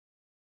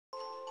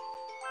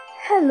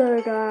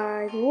Hello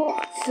guys,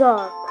 what's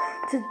up?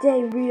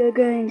 Today we are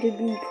going to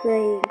be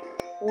playing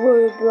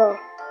Roblox.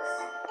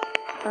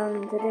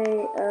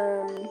 Today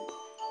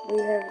we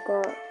have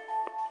got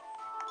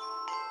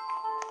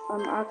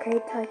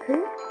Arcade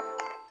Tycoon.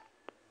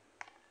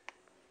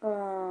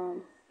 I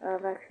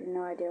have actually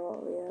no idea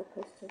what we are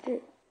supposed to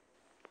do.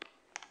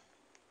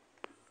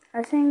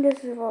 I think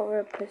this is what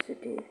we're supposed to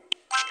do.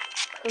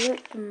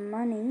 Collect the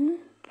money.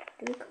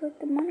 Did we collect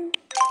the money?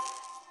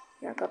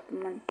 Yeah, I got the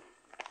money.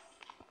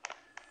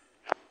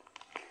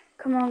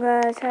 Come on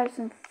guys, have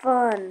some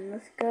fun.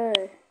 Let's go.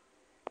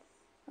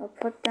 I'll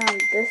put down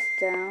this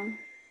down.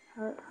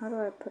 How do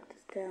I put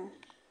this down?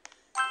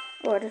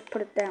 Oh, I just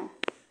put it down.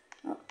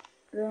 Oh,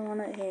 I don't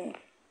want it here.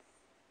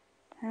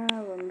 How do I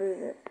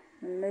remove it?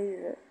 Remove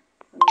it.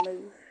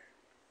 Remove.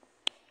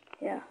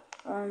 Yeah.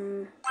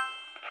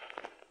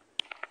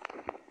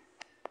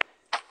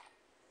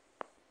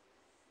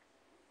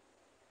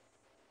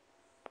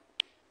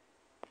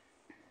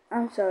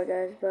 I'm sorry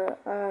guys,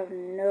 but I have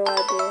no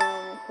idea how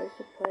I'm supposed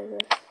to play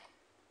this.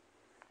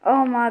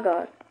 Oh my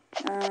god.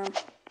 I'm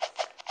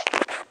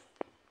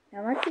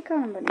actually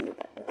kind of new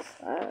at this.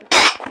 I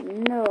have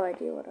no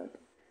idea what I'm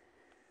doing.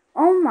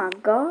 Oh my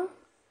god.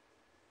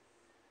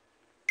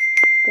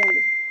 This game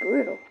is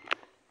brutal.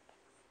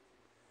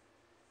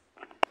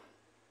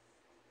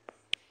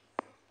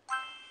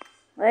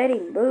 Lady,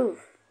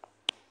 move.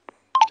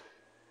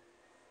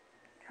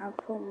 I'll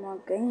put my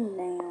game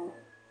down.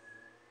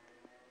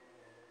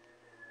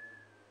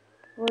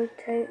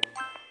 Rotate.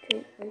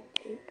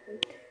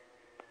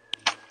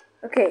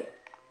 Okay.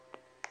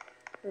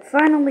 We've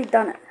finally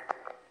done it.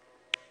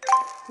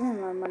 Where's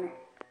my money?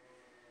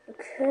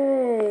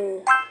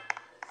 Okay.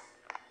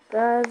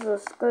 Guys,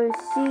 let's go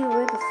see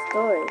where the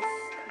store is.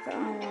 Because I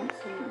don't want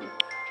some.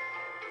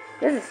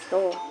 There's a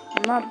store.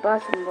 I might buy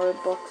some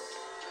Robux.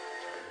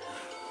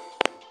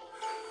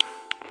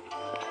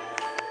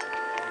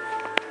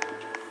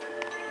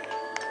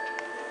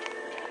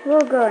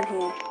 We'll go in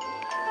here.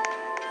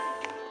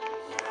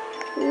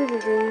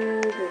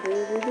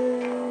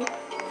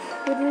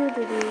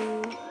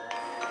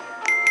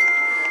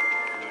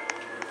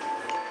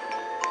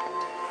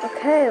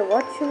 Okay,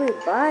 what should we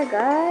buy,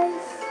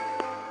 guys?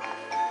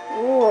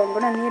 Oh, I'm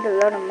gonna need a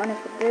lot of money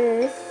for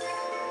this.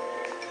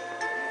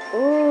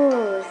 Oh,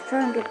 let's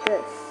try and get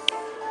this.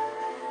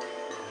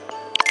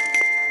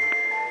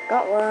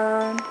 Got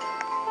one.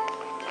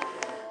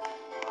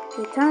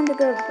 Okay, time to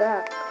go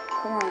back.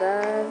 Come on,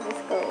 guys,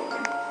 let's go.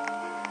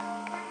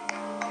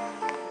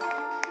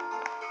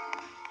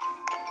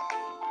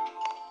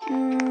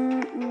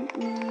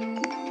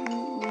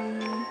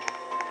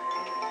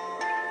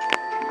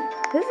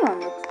 This one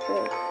looks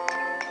good.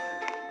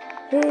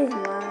 Here's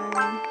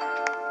mine.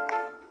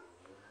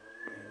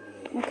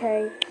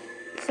 Okay,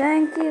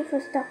 thank you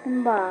for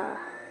stopping by.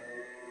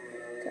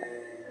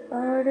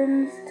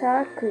 Arden's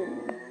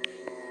Tycoon.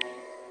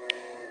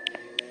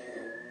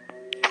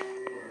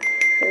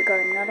 We got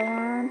another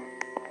one.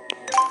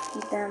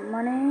 Need that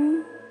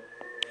money.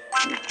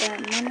 Need that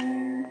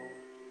money.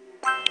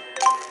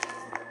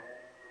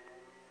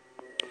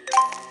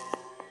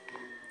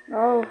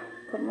 Oh,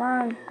 come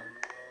on.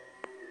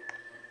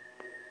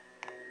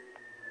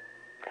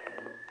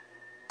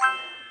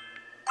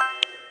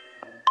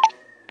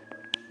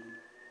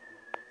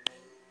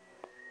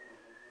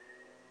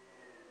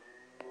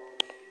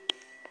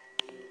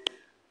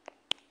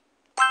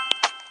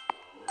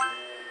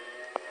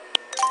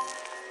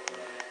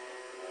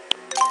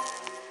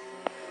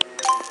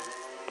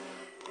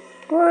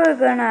 We're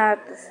gonna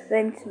have to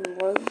spend some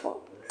Robux.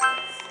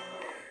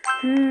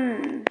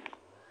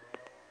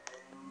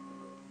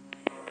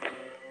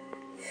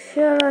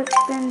 Should I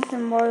spend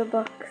some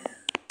Robux?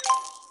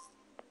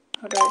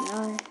 I don't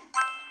know.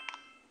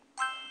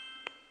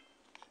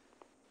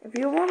 If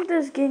you want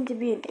this game to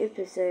be an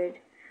episode,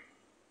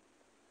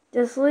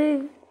 just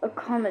leave a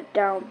comment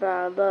down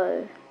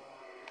below.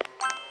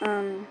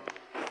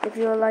 If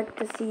you would like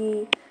to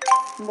see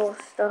more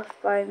stuff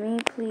by me,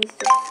 please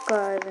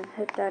subscribe and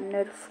hit that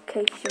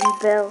notification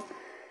bell.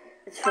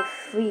 It's for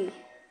free,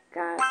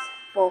 guys,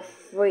 for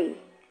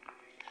free.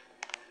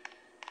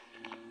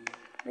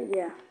 But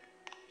yeah,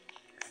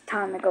 it's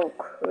time to go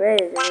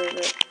crazy with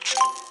it.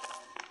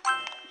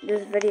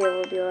 This video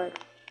will be like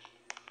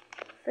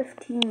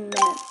 15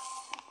 minutes.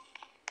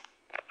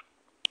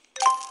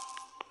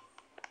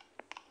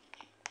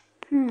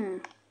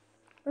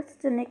 What's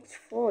the next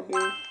floor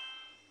do?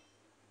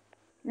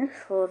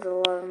 Next floor is a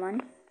lot of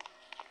money.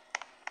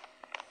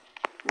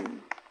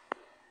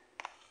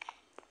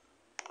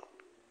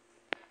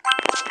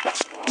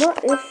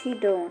 What is she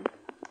doing?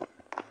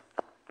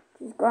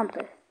 She's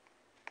grumpy.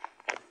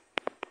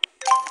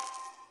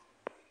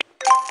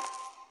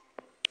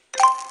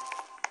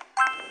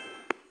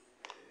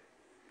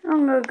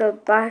 I'm gonna go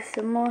buy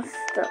some more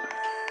stuff.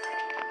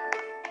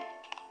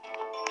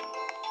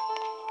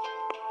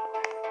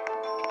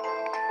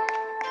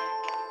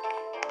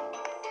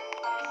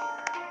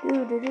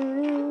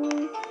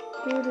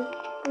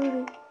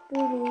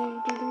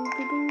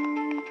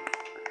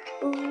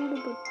 Guys,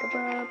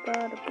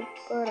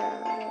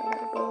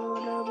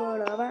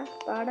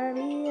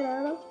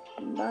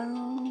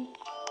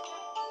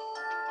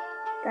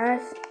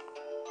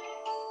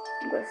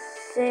 I'm gonna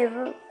save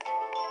up.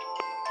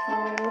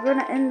 We're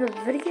gonna end the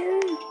video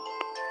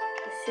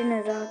as soon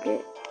as I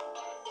get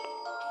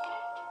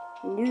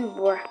new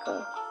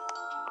bracker.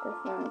 That's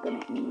when I'm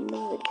gonna end the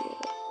video.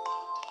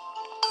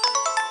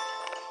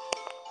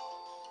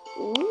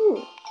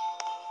 Ooh,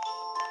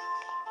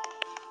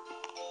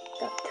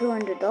 got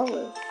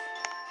 $200.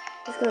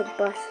 Let's go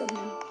buy some.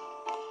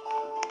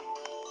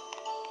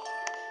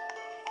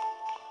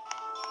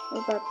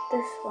 What about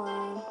this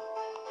one?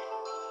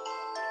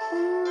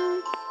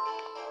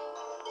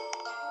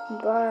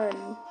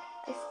 Buying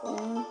this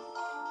one.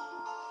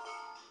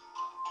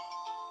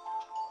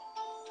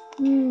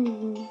 I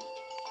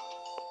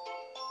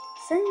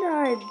think that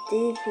I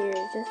did here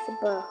just to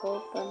buy a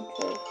whole bunch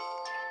of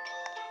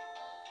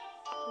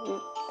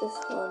this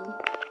one.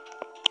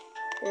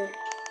 Okay.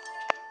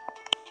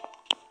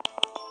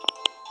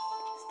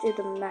 Let's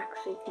do the max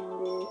we can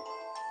do.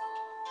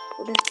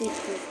 We'll just do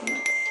this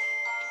much.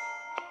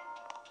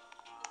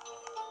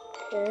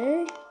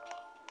 Okay.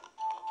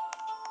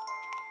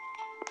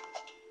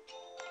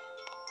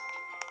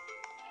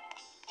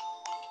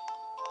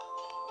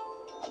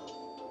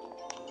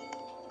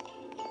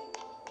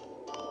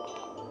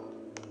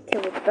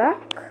 Okay, we're back.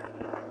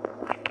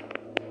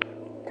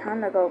 Time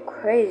to go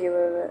crazy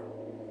with it.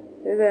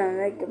 We're gonna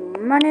make the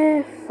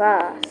money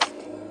fast.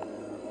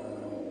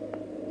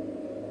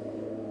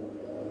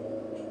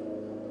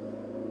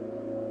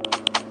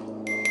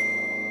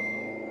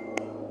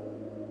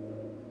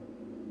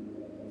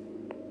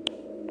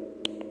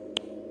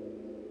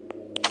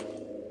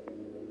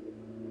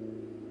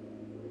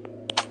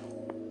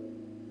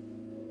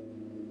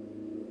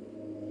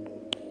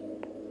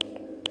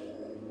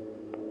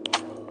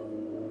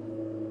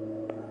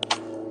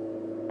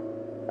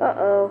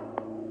 Uh-oh.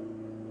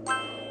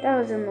 That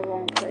was in the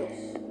wrong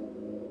place.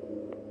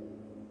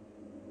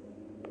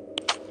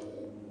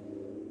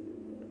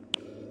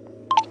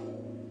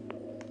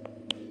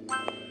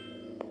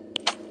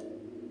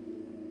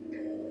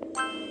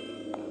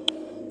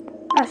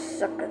 I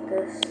suck at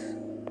this.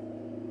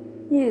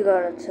 You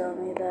gotta tell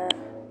me that.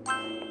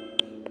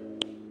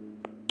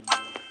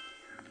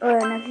 Oh,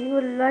 and if you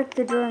would like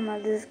to join my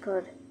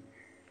Discord,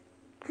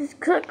 just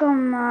click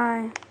on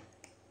my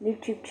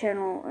YouTube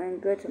channel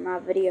and go to my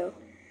video.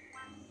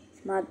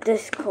 It's my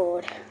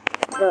Discord.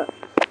 Look,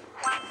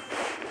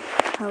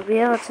 I'll be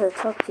able to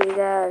talk to you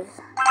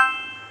guys.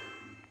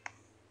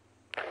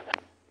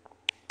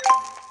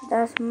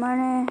 That's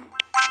money.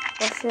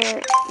 That's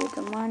it. Get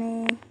the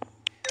money.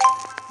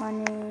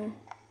 Money.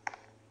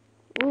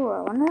 Ooh,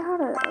 I wonder how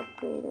to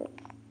upgrade it.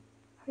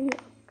 How do you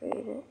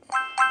upgrade it?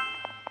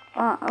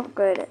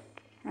 Upgrade it.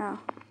 Now.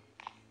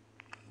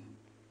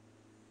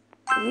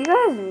 Do you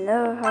guys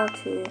know how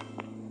to?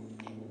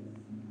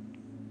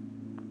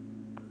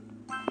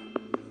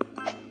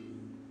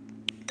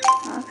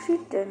 I actually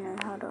don't know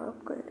how to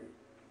upgrade it.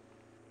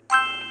 I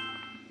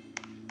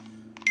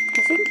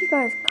think you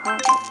guys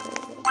can't upgrade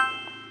it.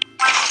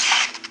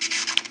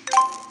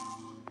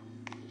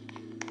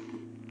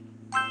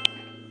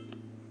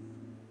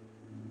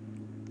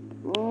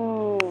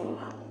 Ooh,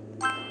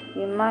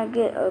 you might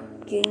get a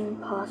Game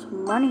Pass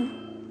money.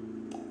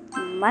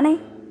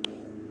 Money?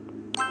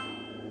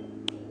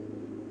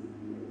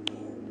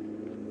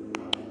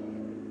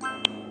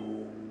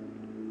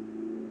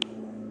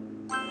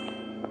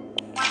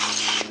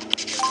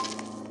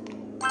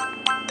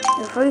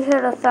 If we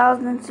hit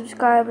 1,000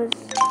 subscribers,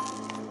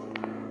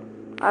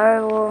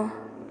 I will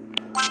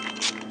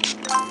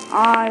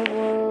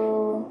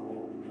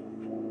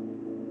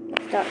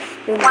start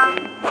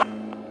spending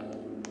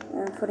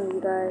and putting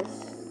you guys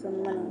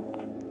some money.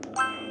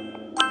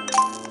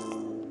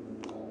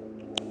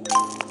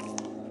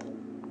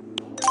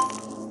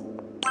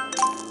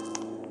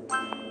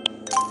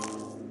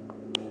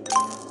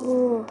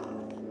 Ooh,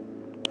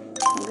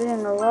 I'm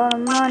getting a lot of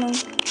money.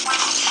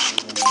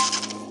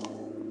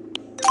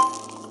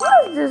 Why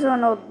is this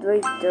one all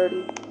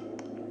dirty?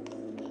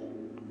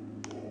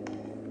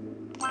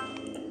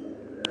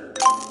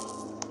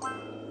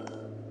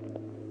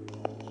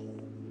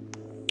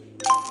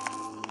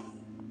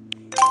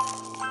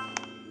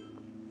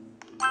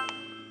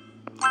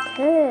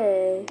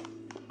 Okay.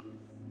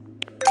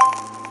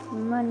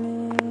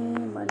 Money.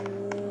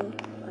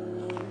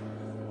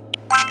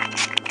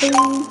 Hey,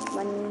 money.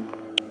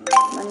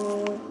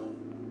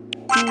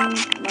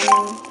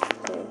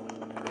 Okay.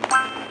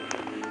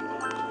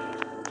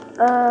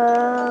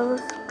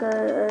 Let's go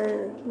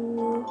over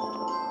here.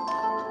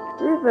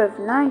 Rebirth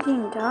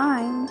 19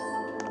 times.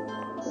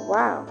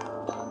 Wow.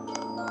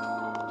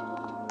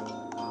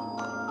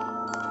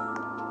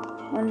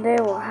 One day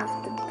we'll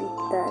have to beat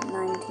that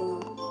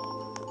 19.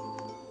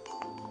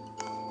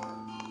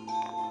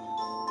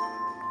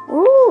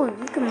 Ooh,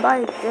 you can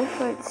buy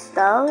different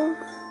stuff.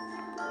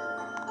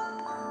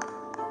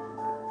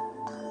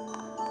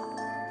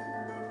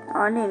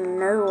 I didn't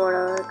know what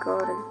I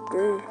gotta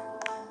do.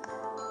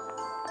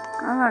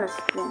 I'm gonna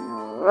spin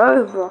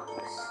Roblox.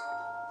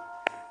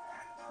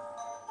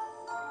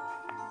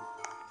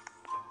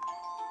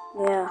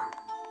 Yeah.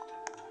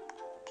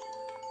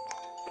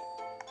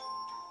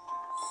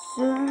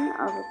 Soon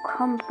I will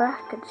come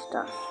back and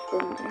start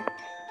spinning.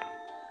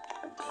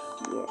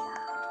 But yeah.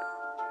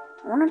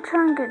 I wanna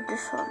try and get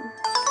this one.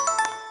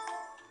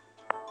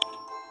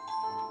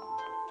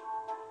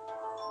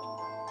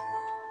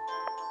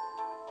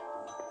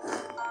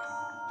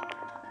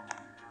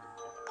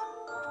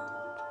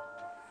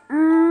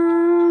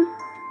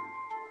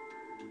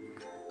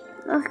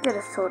 Let's get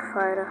a sword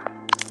fighter.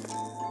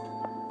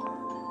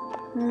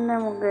 And then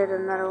we'll get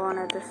another one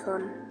of this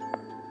one.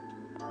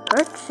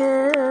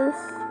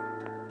 Purchase!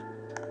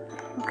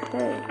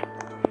 Okay.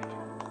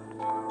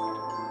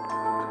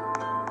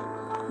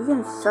 You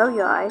can sell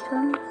your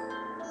items?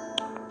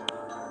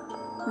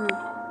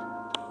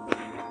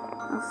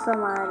 I'll sell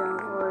my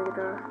items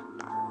later.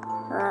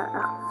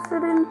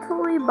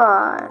 Accidentally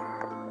buy.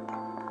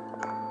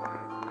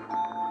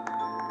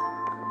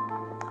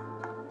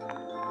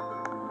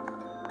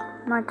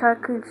 My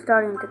Tycoon's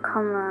starting to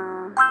come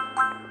around.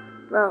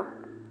 Well,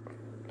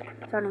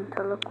 starting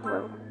to look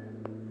well.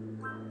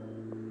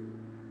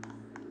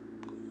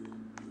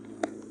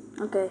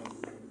 Okay.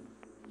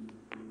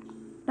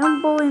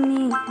 Don't bully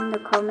me in the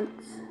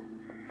comments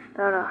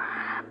about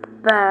how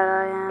bad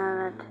I am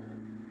at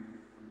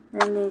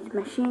doing these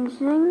machine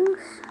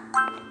things.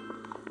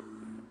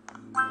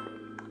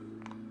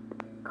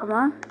 Come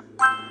on.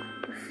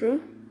 Let's see.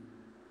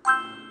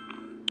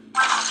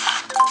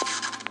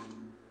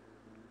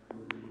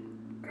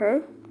 Okay.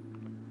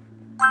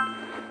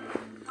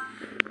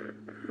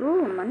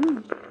 Ooh, money.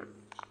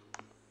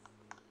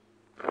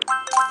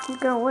 Who's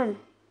gonna win?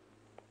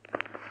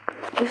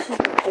 This is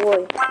the boy.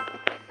 Is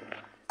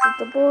it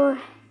the boy?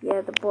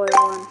 Yeah, the boy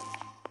won.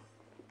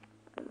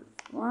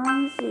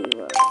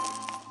 1-0.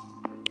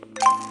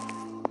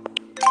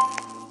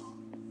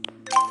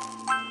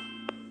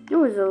 There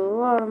was a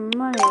lot of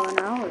money when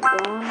I was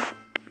gone.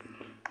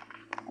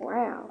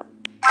 Wow.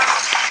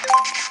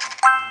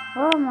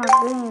 Oh, my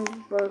game's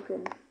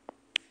broken.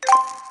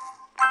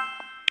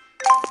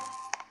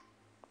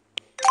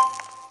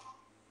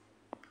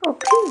 Oh,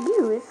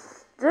 PU, it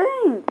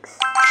stinks.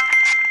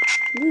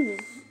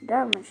 Jesus,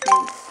 that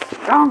machine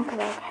stunk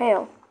like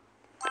hell.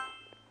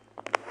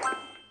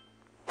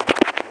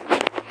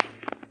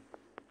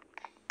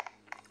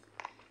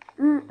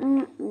 Ooh.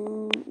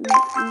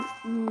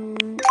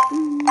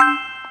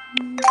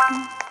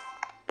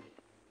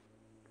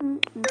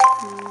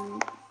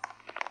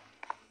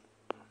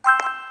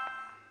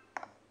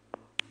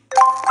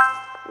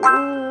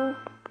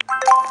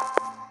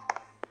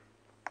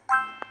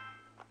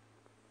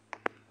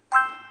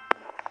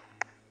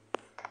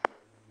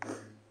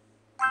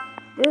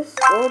 This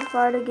old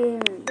fighter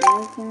game is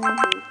making me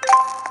weak.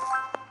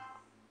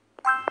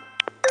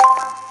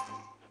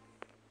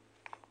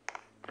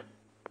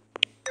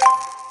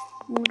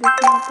 I'm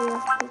just not the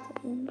actual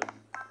game.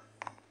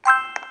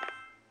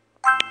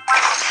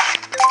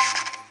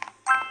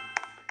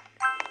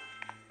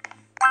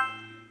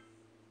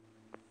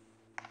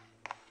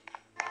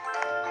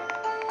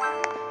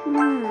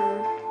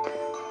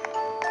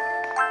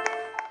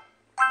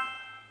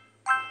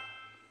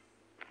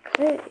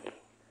 Okay.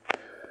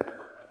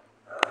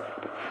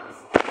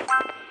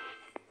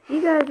 If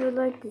you guys would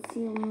like to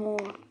see more,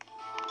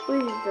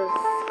 please just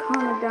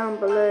comment down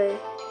below.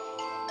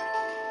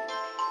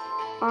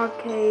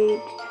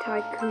 Arcade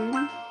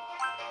Tycoon,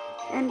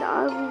 and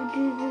I will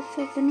do this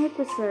as an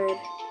episode.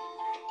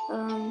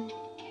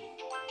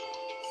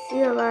 See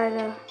you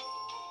later.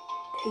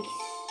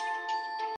 Peace.